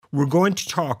We're going to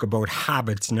talk about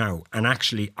habits now. And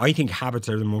actually, I think habits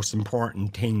are the most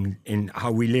important thing in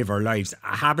how we live our lives.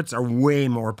 Habits are way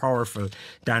more powerful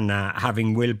than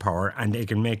having willpower, and they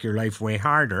can make your life way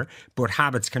harder. But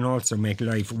habits can also make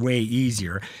life way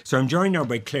easier. So I'm joined now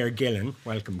by Claire Gillan.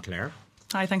 Welcome, Claire.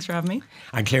 Hi, thanks for having me.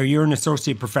 And Claire, you're an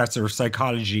associate professor of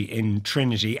psychology in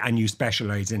Trinity, and you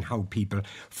specialise in how people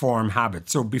form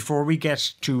habits. So before we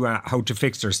get to how to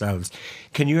fix ourselves,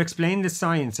 can you explain the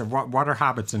science of what are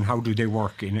habits and how do they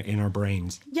work in our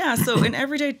brains? Yeah, so in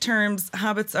everyday terms,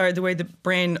 habits are the way the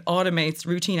brain automates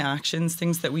routine actions,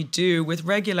 things that we do with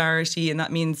regularity, and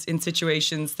that means in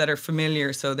situations that are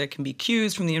familiar. So there can be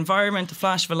cues from the environment, the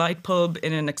flash of a light bulb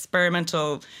in an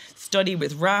experimental study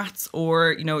with rats,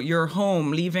 or your home,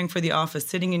 leaving for the office,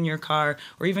 sitting in your car,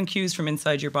 or even cues from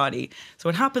inside your body. So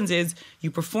what happens is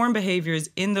you perform behaviours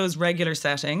in those regular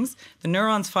settings, the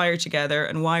neurons fire together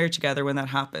and wire together when that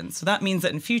happens. So that means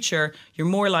that in future, you're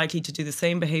more likely to do the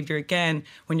same behaviour again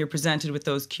when you're presented with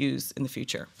those cues in the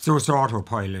future. So it's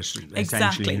autopilot, essentially,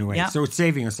 exactly, in a way. Yeah. So it's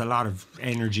saving us a lot of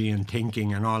energy and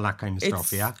thinking and all that kind of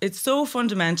stuff, yeah? It's so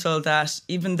fundamental that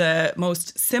even the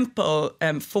most simple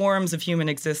forms of human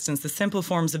existence, the simple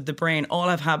forms of the brain, all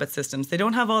have habit systems. They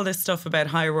don't have all this stuff about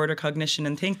higher order cognition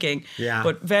and thinking,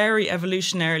 but very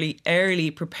evolutionarily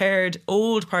early prepared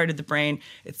old part of the brain.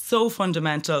 It's so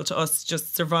fundamental to us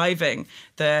just surviving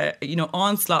the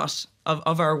onslaught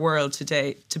of our world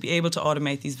today to be able to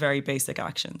automate these very basic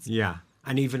actions. Yeah.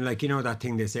 And even that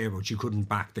thing they say about you couldn't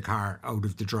back the car out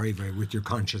of the driveway with your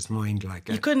conscious mind.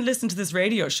 You couldn't listen to this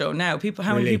radio show now.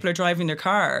 How many people are driving their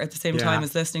car at the same time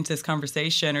as listening to this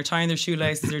conversation, or tying their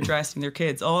shoelaces or dressing their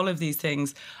kids? All of these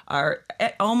things are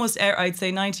almost, I'd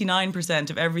say 99%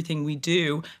 of everything we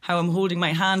do. How I'm holding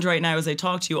my hand right now as I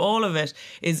talk to you, all of it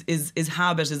is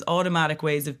habit, is automatic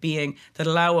ways of being that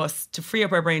allow us to free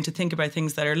up our brain to think about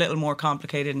things that are a little more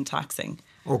complicated and taxing.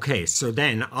 Okay, so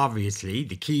then obviously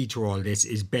the key to all this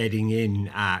is bedding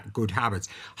in good habits.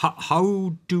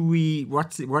 How do we?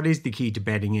 What is the key to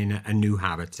bedding in a new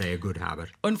habit, say a good habit?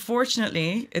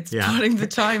 Unfortunately, it's putting the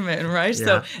time in, right?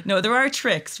 Yeah. So no, there are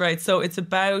tricks, right? So it's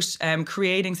about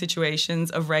creating situations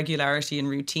of regularity and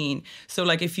routine. So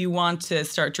like if you want to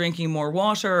start drinking more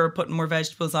water or putting more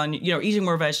vegetables on, eating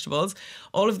more vegetables,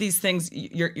 all of these things,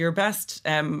 your best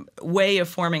way of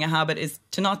forming a habit is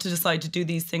to decide to do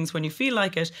these things when you feel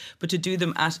like it, but to do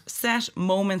them at set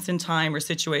moments in time or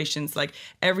situations. Like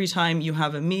every time you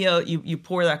have a meal, you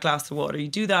pour that glass of water. You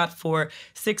do that for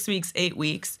 6 weeks, 8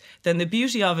 weeks. Then the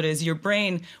beauty of it is your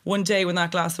brain, one day when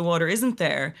that glass of water isn't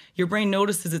there, your brain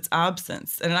notices its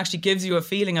absence, and it actually gives you a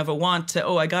feeling of a want to,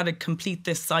 I got to complete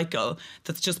this cycle.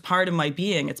 That's just part of my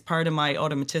being. It's part of my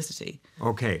automaticity.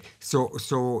 Okay,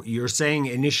 so you're saying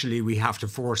initially we have to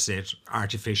force it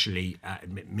artificially,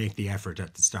 make the effort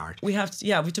at the start. We have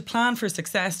to plan for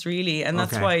success, really, and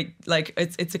that's why,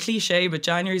 it's a cliche, but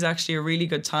January is actually a really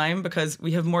good time because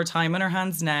we have more time on our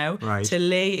hands now to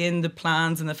lay in the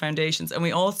plans and the foundations, and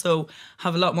we also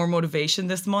have a lot more motivation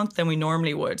this month than we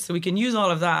normally would. So we can use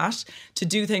all of that to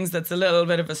do things that's a little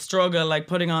bit of a struggle, like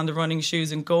putting on the running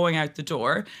shoes and going out the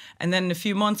door. And then in a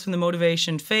few months when the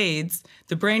motivation fades,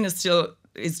 the brain is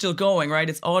still going, right?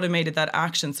 It's automated that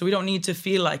action. So we don't need to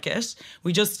feel like it.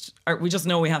 We just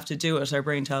know we have to do it. Our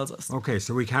brain tells us. Okay,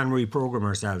 so we can reprogram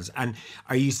ourselves. And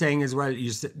are you saying as well,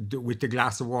 with the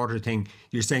glass of water thing,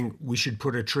 you're saying we should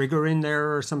put a trigger in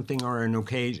there or something, or an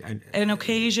occasion? An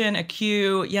occasion, a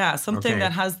cue, something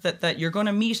that has that you're going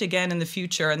to meet again in the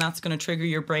future, and that's going to trigger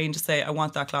your brain to say, I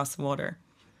want that glass of water.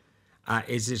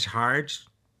 Is it hard?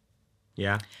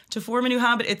 Yeah. To form a new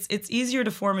habit, it's easier to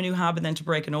form a new habit than to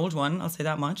break an old one. I'll say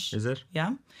that much. Is it?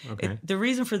 Yeah. Okay. The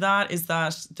reason for that is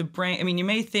that the brain, you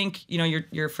may think,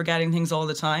 you're forgetting things all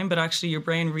the time, but actually your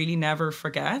brain really never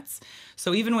forgets.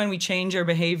 So even when we change our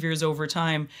behaviors over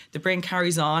time, the brain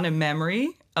carries on a memory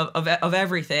of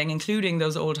everything, including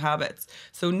those old habits.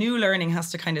 So new learning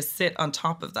has to kind of sit on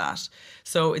top of that.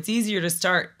 So it's easier to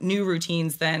start new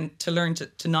routines than to learn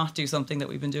to not do something that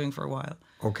we've been doing for a while.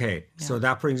 Okay, so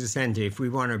that brings us into, if we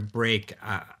want to break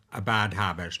a bad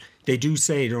habit, they do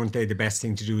say, don't they, the best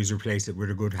thing to do is replace it with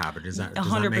a good habit. Does that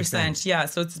 100%, yeah.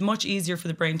 So it's much easier for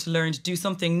the brain to learn to do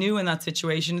something new in that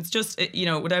situation. It's just,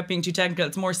 without being too technical,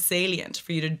 it's more salient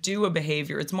for you to do a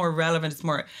behavior. It's more relevant. It's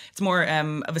more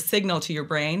of a signal to your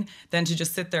brain than to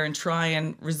just sit there and try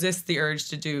and resist the urge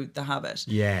to do the habit.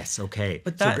 Yes, okay.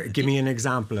 But so give me an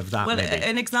example of that. Well, maybe.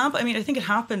 An example, I think it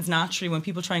happens naturally when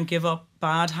people try and give up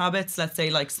bad habits, let's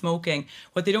say like smoking.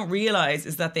 What they don't realise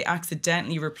is that they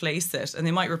accidentally replace it, and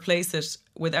they might replace replace it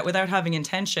without having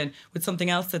intention with something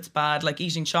else that's bad, like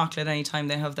eating chocolate anytime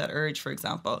they have that urge, for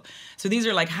example. So these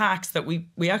are like hacks that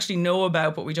we actually know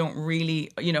about, but we don't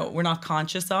really, we're not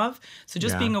conscious of. So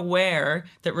just being aware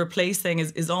that replacing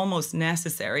is almost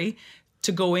necessary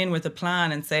to go in with a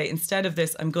plan and say, instead of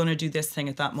this, I'm going to do this thing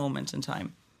at that moment in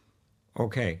time.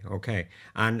 Okay.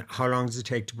 And how long does it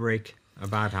take to break a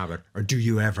bad habit? Or do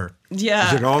you ever? Yeah.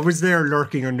 Is it always there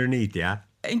lurking underneath, yeah?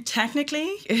 And technically,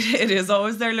 it is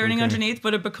always there learning underneath,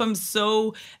 but it becomes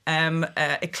so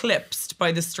eclipsed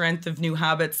by the strength of new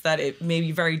habits that it may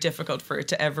be very difficult for it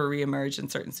to ever reemerge in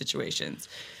certain situations.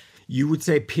 You would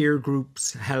say peer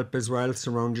groups help as well,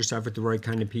 surround yourself with the right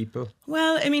kind of people?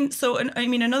 Well,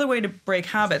 another way to break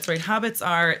habits, right? Habits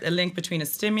are a link between a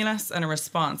stimulus and a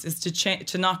response, is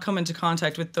to not come into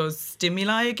contact with those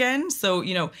stimuli again. So,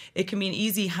 it can be an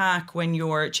easy hack when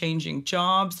you're changing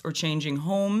jobs or changing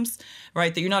homes,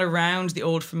 right? That you're not around the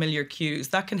old familiar cues.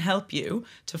 That can help you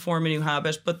to form a new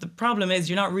habit. But the problem is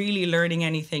you're not really learning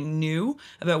anything new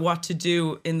about what to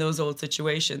do in those old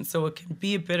situations. So it can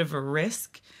be a bit of a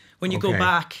risk. When you go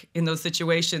back in those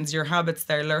situations, your habits,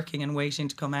 they're lurking and waiting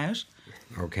to come out.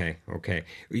 Okay.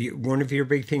 One of your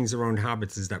big things around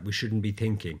habits is that we shouldn't be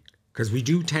thinking. Because we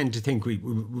do tend to think, we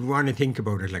want to think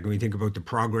about it. Like when we think about the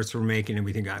progress we're making and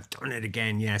we think, I've done it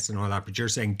again, yes, and all that. But you're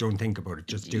saying don't think about it,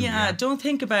 just do it. Yeah, don't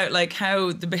think about like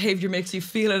how the behaviour makes you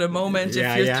feel in a moment.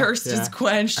 If your thirst is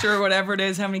quenched or whatever it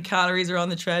is, how many calories are on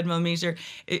the treadmill meter.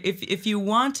 If you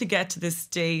want to get to this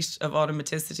state of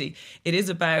automaticity, it is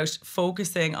about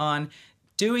focusing on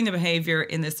doing the behaviour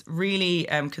in this really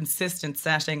consistent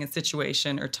setting and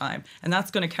situation or time. And that's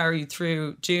going to carry you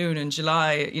through June and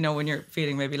July, when you're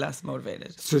feeling maybe less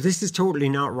motivated. So this is totally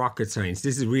not rocket science.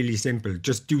 This is really simple.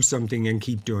 Just do something and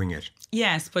keep doing it.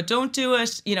 Yes, but don't do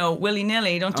it,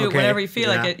 willy-nilly. Don't do it whenever you feel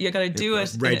like it. You got to do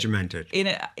it regimented. In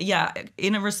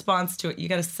a response to it. You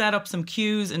got to set up some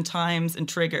cues and times and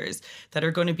triggers that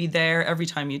are going to be there every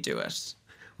time you do it.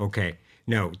 Okay.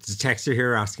 Now, the texter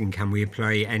here asking, can we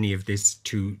apply any of this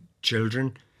to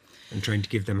children and trying to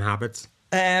give them habits?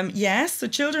 Yes, so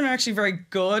children are actually very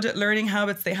good at learning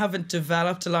habits. They haven't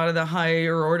developed a lot of the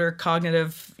higher order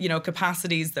cognitive,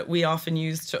 capacities that we often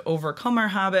use to overcome our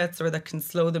habits or that can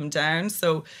slow them down.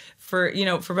 So for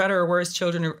better or worse,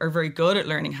 children are very good at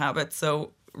learning habits.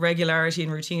 So regularity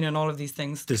and routine and all of these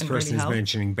things this can really help. This person is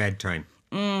mentioning bedtime.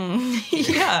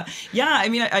 Yeah. I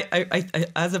mean, I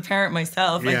as a parent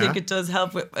myself, I think it does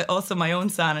help with also my own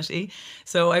sanity.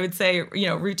 So I would say,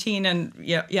 routine and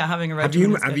having a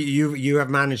regimen. You have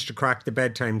managed to crack the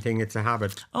bedtime thing? It's a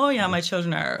habit. Oh yeah, my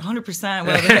children are 100%.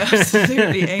 Well, they're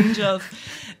absolutely angels.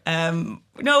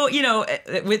 No,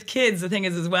 with kids, the thing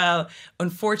is as well,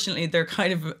 unfortunately, they're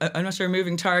kind of, I'm not sure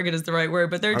moving target is the right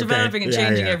word, but they're developing and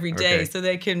changing every day. So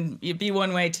they can be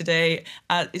one way today,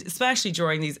 especially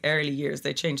during these early years.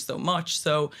 They change so much.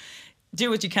 So do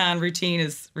what you can. Routine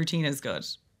is good.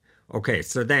 Okay,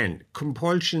 so then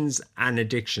compulsions and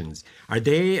addictions, are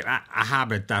they a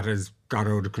habit that has got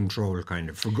out of control, kind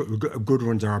of, for good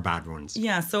ones or bad ones?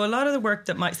 Yeah, so a lot of the work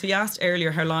so you asked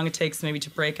earlier how long it takes maybe to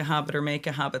break a habit or make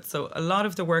a habit. So a lot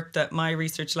of the work that my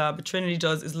research lab at Trinity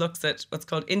does is looks at what's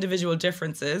called individual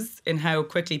differences in how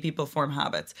quickly people form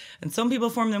habits. And some people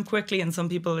form them quickly and some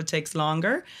people it takes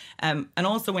longer. And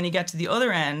also when you get to the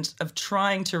other end of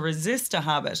trying to resist a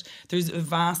habit, there's a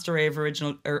vast array of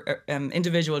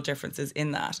individual differences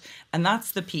in that. And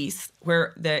that's the piece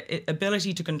where the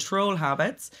ability to control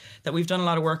habits that we've done a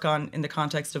lot of work on in the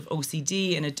context of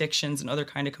OCD and addictions and other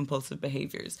kind of compulsive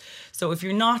behaviors. So if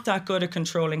you're not that good at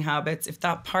controlling habits, if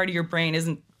that part of your brain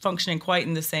isn't functioning quite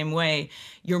in the same way,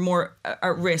 you're more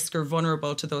at risk or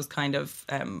vulnerable to those kind of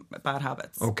bad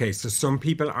habits. Okay, so some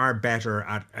people are better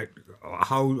at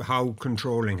how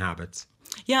controlling habits.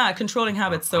 Yeah, controlling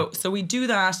habits. So we do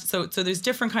that. So there's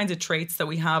different kinds of traits that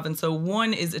we have. And so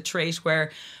one is a trait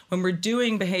where when we're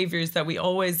doing behaviors that we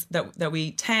always, that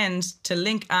we tend to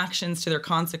link actions to their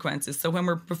consequences. So when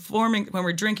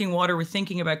we're drinking water, we're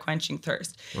thinking about quenching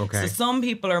thirst. Okay. So some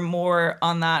people are more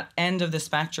on that end of the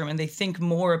spectrum and they think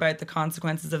more about the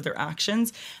consequences of their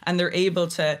actions and they're able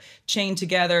to chain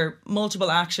together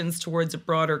multiple actions towards a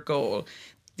broader goal.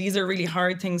 These are really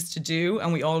hard things to do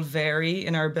and we all vary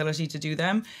in our ability to do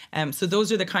them. So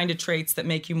those are the kind of traits that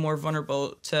make you more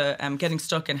vulnerable to getting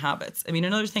stuck in habits. I mean,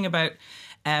 another thing about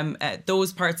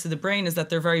those parts of the brain is that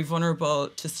they're very vulnerable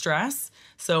to stress.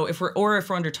 So if we're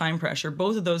under time pressure,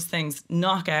 both of those things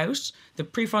knock out the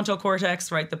prefrontal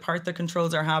cortex, right, the part that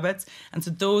controls our habits. And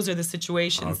so those are the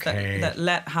situations that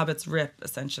let habits rip,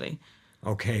 essentially.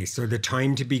 Okay, so the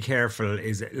time to be careful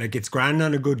is like it's grand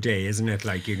on a good day, isn't it?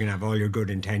 Like you can have all your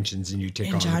good intentions and you tick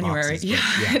in all January. the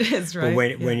boxes. Yeah, it is, right?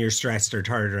 But when you're stressed or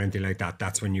tired or anything like that,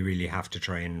 that's when you really have to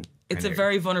try and. It's a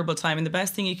very vulnerable time, and the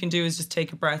best thing you can do is just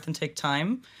take a breath and take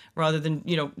time, rather than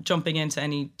jumping into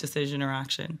any decision or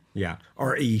action. Yeah,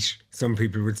 or eat. Some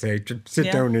people would say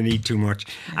sit down and eat too much.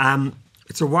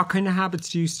 So what kind of habits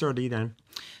do you study then?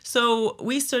 So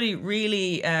we study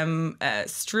really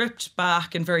stripped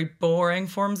back and very boring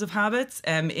forms of habits.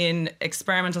 In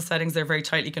experimental settings, they're very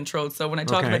tightly controlled. So when I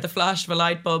talk about the flash of a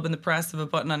light bulb and the press of a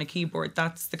button on a keyboard,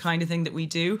 that's the kind of thing that we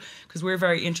do, because we're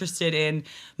very interested in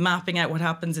mapping out what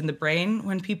happens in the brain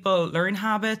when people learn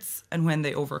habits and when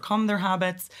they overcome their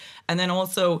habits. And then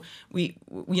also we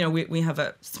have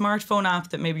a smartphone app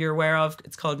that maybe you're aware of.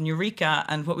 It's called Eureka.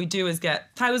 And what we do is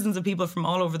get thousands of people from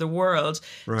all over the world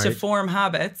to form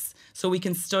habits, so we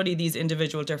can study these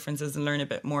individual differences and learn a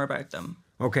bit more about them.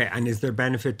 Okay, and is there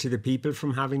benefit to the people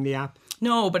from having the app?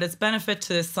 No, but it's benefit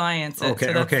to science. Okay,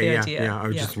 so that's the idea. Yeah. I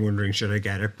was just wondering, should I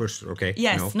get it? But okay.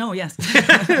 Yes, yes.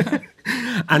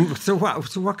 And so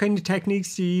what kind of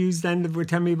techniques do you use then?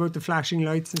 Tell me about the flashing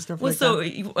lights and stuff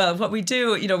that. Well, what we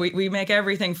do, we make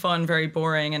everything fun, very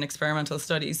boring and experimental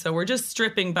studies. So we're just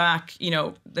stripping back,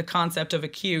 the concept of a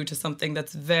cue to something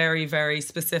that's very, very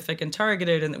specific and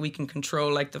targeted and that we can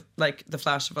control, like the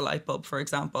flash of a light bulb, for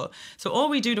example. So all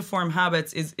we do to form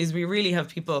habits is we really have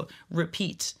people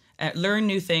repeat. Learn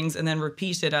new things and then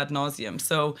repeat it ad nauseum.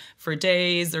 So for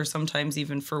days or sometimes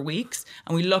even for weeks.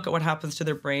 And we look at what happens to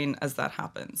their brain as that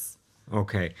happens.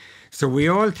 Okay. So we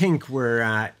all think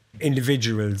we're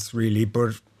individuals, really.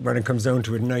 But when it comes down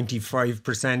to it,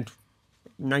 95%,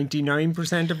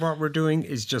 99% of what we're doing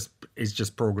is just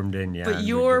programmed in. Yeah. But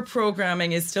your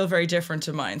programming is still very different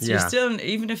to mine. So you're still,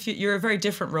 even if you're a very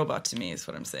different robot to me, is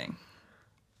what I'm saying.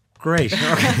 Great.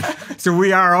 Okay. So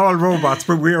we are all robots,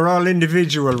 but we are all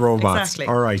individual robots. Exactly.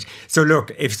 All right. So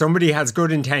look, if somebody has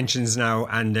good intentions now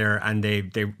and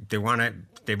they want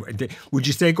to, would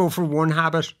you say go for one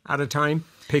habit at a time?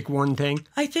 Pick one thing?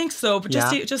 I think so, but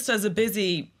just as a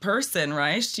busy person,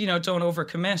 right? Don't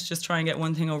overcommit. Just try and get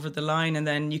one thing over the line, and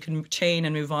then you can chain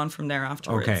and move on from there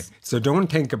afterwards. Okay. So don't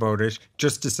think about it.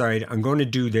 Just decide, I'm going to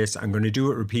do this. I'm going to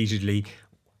do it repeatedly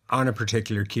on a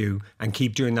particular cue, and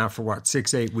keep doing that for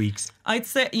 6-8 weeks. I'd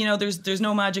say, there's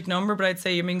no magic number, but I'd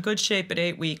say you're in good shape at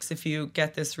 8 weeks if you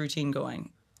get this routine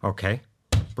going. Okay.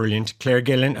 Brilliant. Claire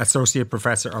Gillan, Associate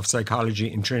Professor of Psychology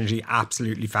in Trinity.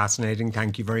 Absolutely fascinating.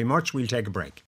 Thank you very much. We'll take a break.